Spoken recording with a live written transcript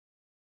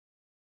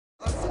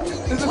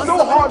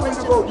so hard when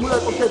you go, you're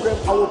like, okay, babe,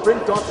 I will bring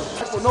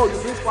Dawson. No, you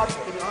bring Sparky.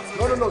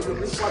 No, you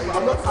bring Sparky.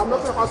 I'm not going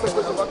to ask that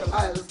question.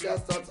 Alright, this guy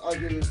starts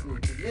arguing with me.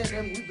 Me and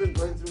him, we've been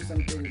going through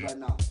some things right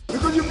now.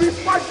 Because you're being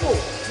spiteful.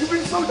 You're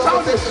being so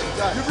childish.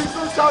 You're being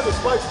so childish.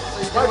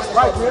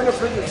 Right, we're in a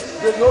business.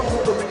 There's no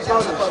need to be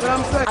childish. You know what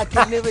I'm saying? I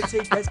can never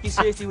take Pesky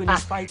seriously when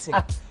he's fighting.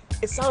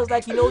 It sounds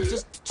like,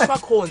 just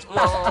truck horns.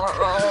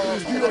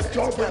 You don't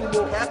jump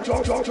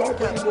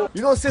anymore.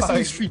 You know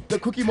Sesame Street, the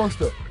Cookie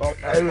Monster? Oh,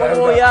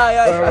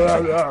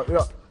 yeah.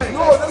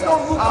 No, there's no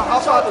room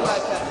for childish.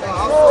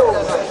 No,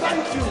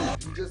 thank you.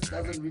 He just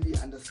doesn't really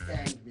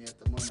understand me at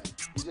the moment.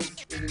 He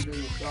just isn't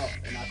doing his job,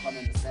 and I can't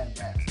understand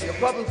that. The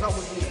problem's not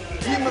with me.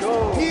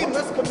 He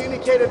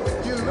miscommunicated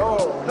with you.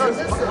 No.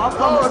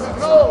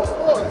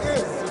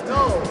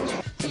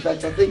 In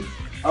fact, I think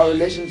our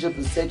relationship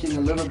is taking a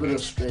little bit of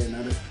strain.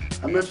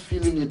 I'm not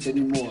feeling it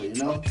anymore, you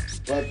know?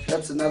 But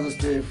that's another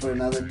story for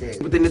another day.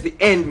 But then at the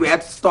end, we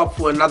had to stop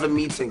for another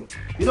meeting.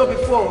 You know,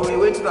 before, when we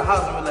went to the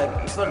house, we were like,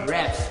 it's not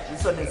raps,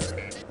 it's not this.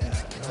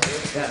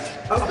 Yeah.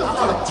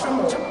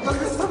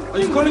 Are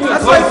you calling me a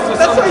That's why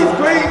he's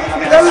going.